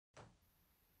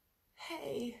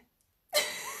Okay.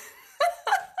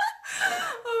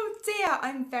 Oh dear,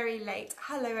 I'm very late.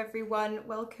 Hello everyone,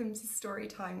 welcome to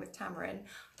Storytime with Tamarin.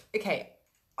 Okay,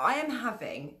 I am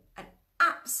having an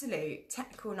absolute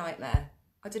technical nightmare.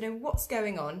 I don't know what's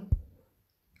going on.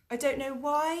 I don't know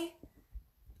why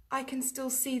I can still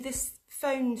see this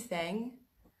phone thing.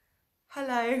 Hello.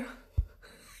 I don't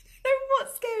know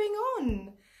what's going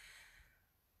on.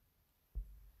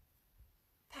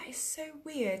 That is so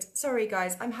weird. Sorry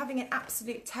guys, I'm having an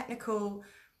absolute technical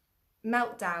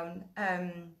meltdown.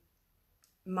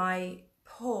 My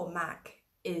poor Mac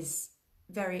is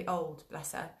very old,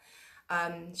 bless her.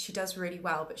 She does really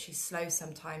well, but she's slow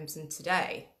sometimes, and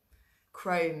today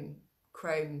Chrome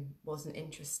wasn't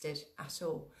interested at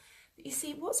all. But you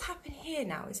see, what's happened here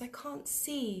now is I can't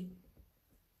see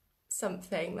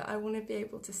something that I want to be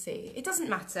able to see. It doesn't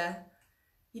matter.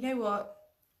 You know what?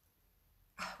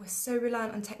 We're so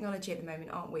reliant on technology at the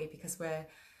moment, aren't we? Because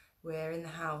we're in the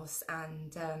house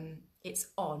and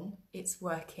it's on, it's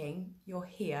working, you're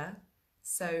here.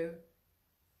 So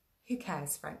who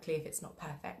cares, frankly, if it's not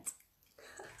perfect?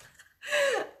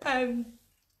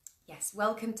 Yes,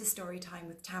 welcome to Storytime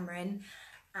with Tamarin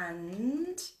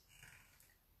and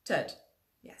Ted.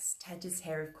 Yes, Ted is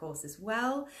here, of course, as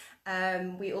well.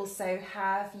 We also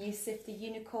have Yusuf the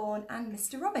Unicorn and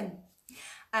Mr. Robin.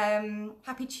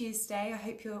 Happy Tuesday. I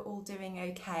hope you're all doing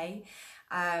okay.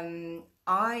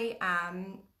 I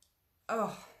am,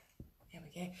 here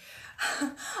we go.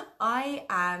 I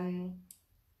am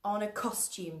on a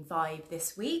costume vibe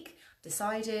this week.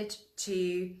 Decided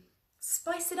to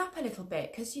spice it up a little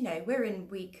bit because, you know, we're in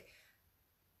week,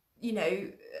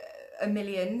 a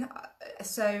million.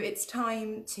 So it's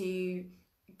time to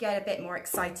get a bit more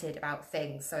excited about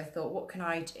things. So I thought, what can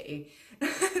I do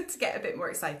to get a bit more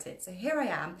excited? So here I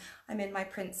am. I'm in my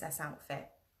princess outfit.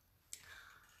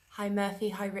 Hi Murphy,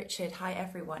 hi Richard, hi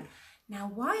everyone. Now,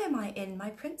 why am I in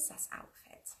my princess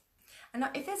outfit? And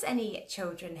if there's any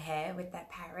children here with their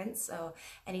parents or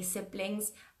any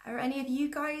siblings, are any of you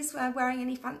guys wearing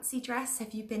any fancy dress?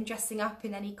 Have you been dressing up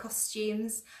in any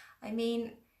costumes? I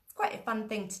mean, it's quite a fun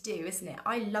thing to do, isn't it?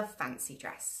 I love fancy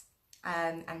dress.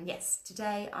 And yes,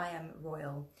 today I am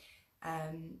royal.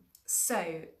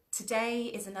 So today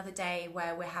is another day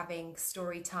where we're having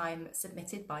story time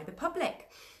submitted by the public.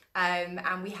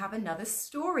 And we have another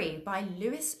story by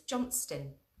Lewis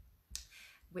Johnston,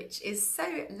 which is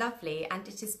so lovely, and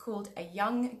it is called A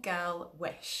Young Girl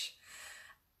Wish.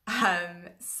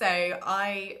 So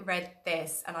I read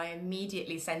this and I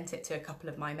immediately sent it to a couple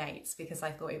of my mates because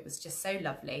I thought it was just so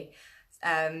lovely.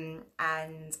 And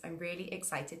I'm really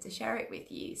excited to share it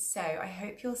with you. So I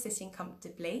hope you're sitting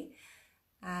comfortably,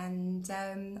 and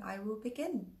I will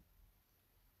begin.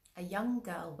 A Young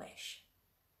Girl Wish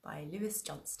by Lewis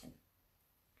Johnston.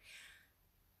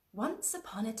 Once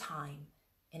upon a time,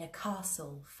 in a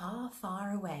castle far,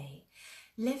 far away,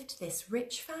 lived this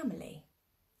rich family.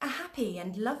 A happy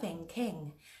and loving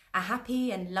king, a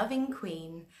happy and loving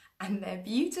queen, and their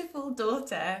beautiful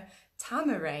daughter,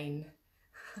 Tamarain.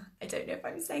 I don't know if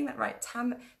I'm saying that right.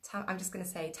 I'm just going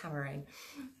to say Tamarain.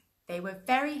 They were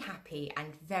very happy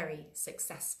and very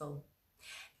successful.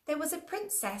 There was a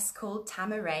princess called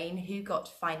Tamarain who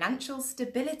got financial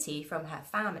stability from her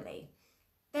family.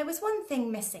 There was one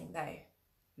thing missing though: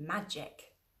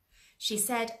 magic. She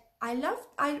said,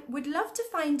 I would love to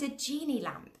find a genie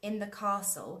lamp in the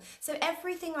castle so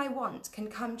everything I want can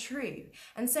come true,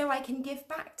 and so I can give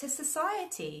back to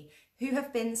society who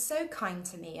have been so kind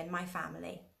to me and my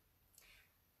family.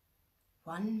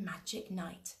 One magic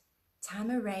night,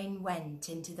 Tamarain went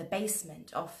into the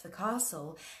basement of the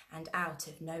castle, and out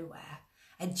of nowhere,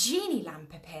 a genie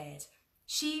lamp appeared.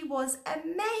 She was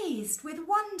amazed with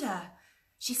wonder.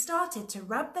 She started to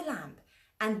rub the lamp,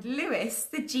 and Lewis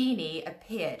the genie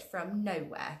appeared from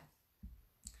nowhere.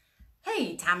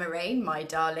 Hey Tamarain, my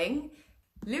darling.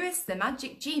 Lewis the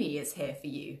magic genie is here for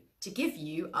you, to give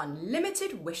you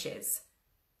unlimited wishes.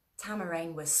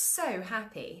 Tamarain was so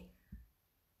happy.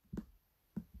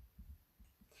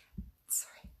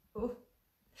 Oh.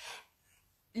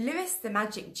 Lewis the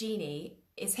magic genie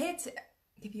is here to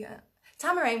give you a...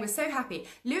 Tamarain was so happy.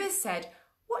 Lewis said,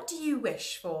 "What do you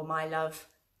wish for, my love?"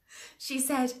 She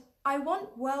said, "I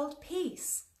want world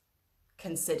peace."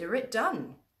 Consider it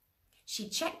done. She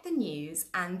checked the news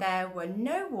and there were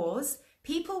no wars.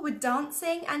 People were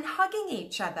dancing and hugging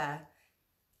each other.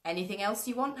 Anything else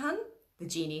you want, hun? The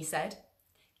genie said.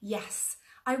 Yes,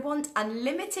 I want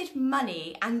unlimited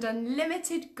money and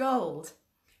unlimited gold.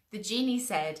 The genie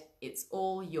said, it's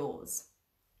all yours.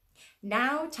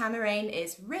 Now Tamarain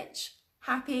is rich,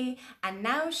 happy, and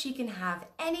now she can have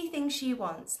anything she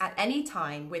wants at any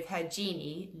time with her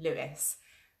genie, Lewis.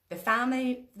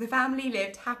 The family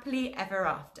lived happily ever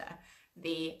after.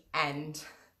 The end.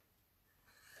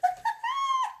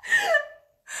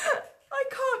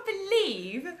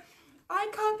 I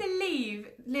can't believe,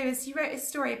 Lewis, you wrote a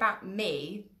story about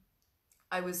me.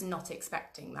 I was not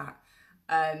expecting that.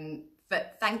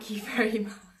 But thank you very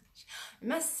much. I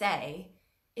must say,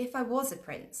 if I was a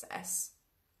princess,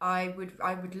 I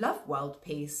would love world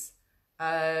peace.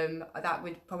 That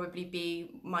would probably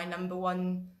be my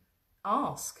 #1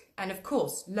 ask. And of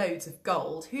course, loads of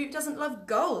gold. Who doesn't love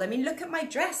gold? I mean, look at my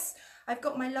dress. I've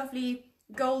got my lovely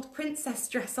gold princess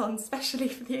dress on, specially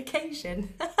for the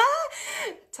occasion.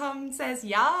 Tom says,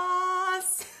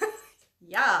 yes.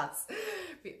 Yes.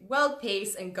 World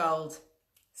peace and gold.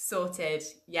 Sorted.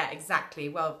 Yeah, exactly.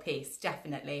 World peace,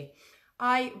 definitely.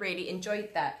 I really enjoyed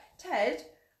that. Ted,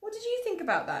 what did you think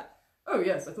about that? Oh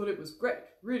yes, I thought it was great.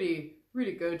 Really,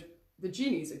 really good. The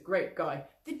genie's a great guy.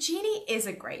 The genie is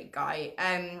a great guy.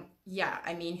 Yeah,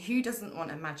 I mean, who doesn't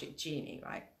want a magic genie,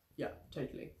 right? Yeah,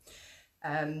 totally.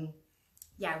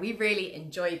 Yeah, we really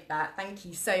enjoyed that. Thank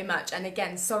you so much. And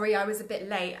again, sorry I was a bit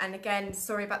late. And again,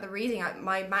 sorry about the reading.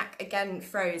 My Mac again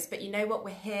froze. But you know what?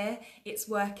 We're here. It's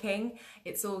working.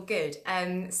 It's all good.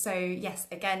 So yes,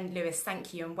 again, Lewis,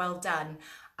 thank you and well done.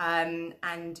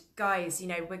 And guys, you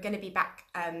know, we're going to be back.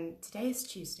 Today is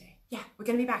Tuesday. Yeah, we're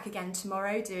going to be back again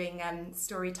tomorrow doing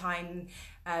story time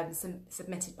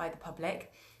submitted by the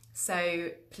public. So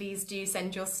please do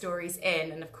send your stories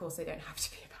in. And of course, they don't have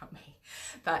to be about me.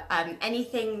 But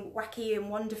anything wacky and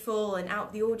wonderful and out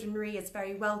of the ordinary is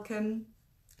very welcome.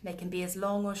 They can be as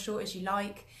long or short as you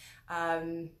like.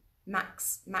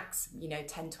 Max, you know,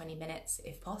 10-20 minutes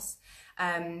if possible.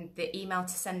 The email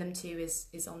to send them to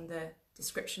is on the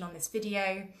description on this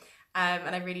video.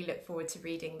 And I really look forward to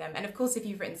reading them. And of course, if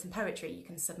you've written some poetry, you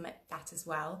can submit that as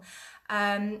well.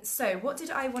 So what did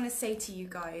I want to say to you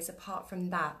guys apart from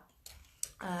that?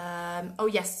 Oh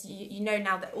yes, you know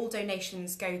now that all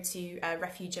donations go to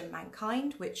Refuge and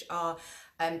Mankind, which are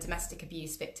domestic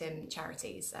abuse victim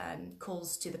charities.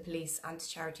 Calls to the police and to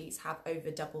charities have over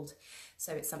doubled,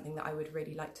 so it's something that I would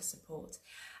really like to support.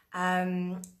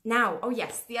 Now, oh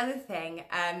yes, the other thing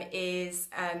is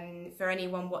for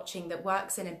anyone watching that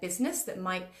works in a business that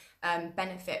might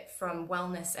benefit from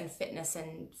wellness and fitness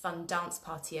and fun dance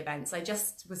party events. I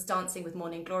just was dancing with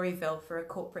Morning Gloryville for a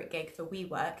corporate gig for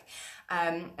WeWork,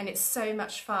 and it's so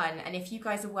much fun. And if you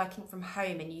guys are working from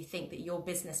home and you think that your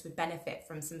business would benefit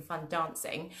from some fun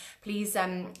dancing, please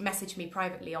message me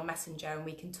privately on Messenger and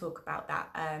we can talk about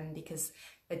that, because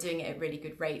they're doing it at really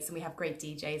good rates and we have great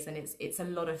DJs and it's a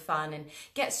lot of fun and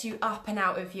gets you up and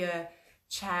out of your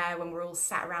chair when we're all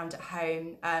sat around at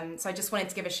home. So I just wanted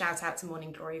to give a shout out to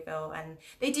Morning Gloryville, and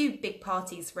they do big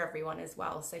parties for everyone as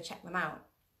well, so check them out.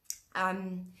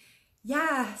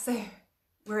 Yeah, so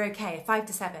we're okay, 5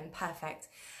 to 7, perfect.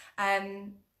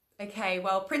 Okay,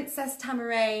 well, Princess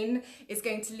Tamarynpayne is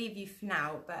going to leave you for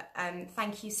now, but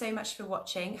thank you so much for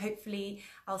watching. Hopefully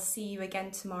I'll see you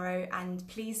again tomorrow, and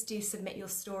please do submit your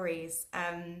stories.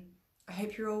 I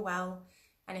hope you're all well,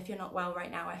 and if you're not well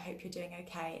right now, I hope you're doing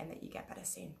okay and that you get better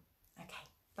soon. Okay,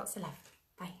 lots of love.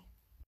 Bye.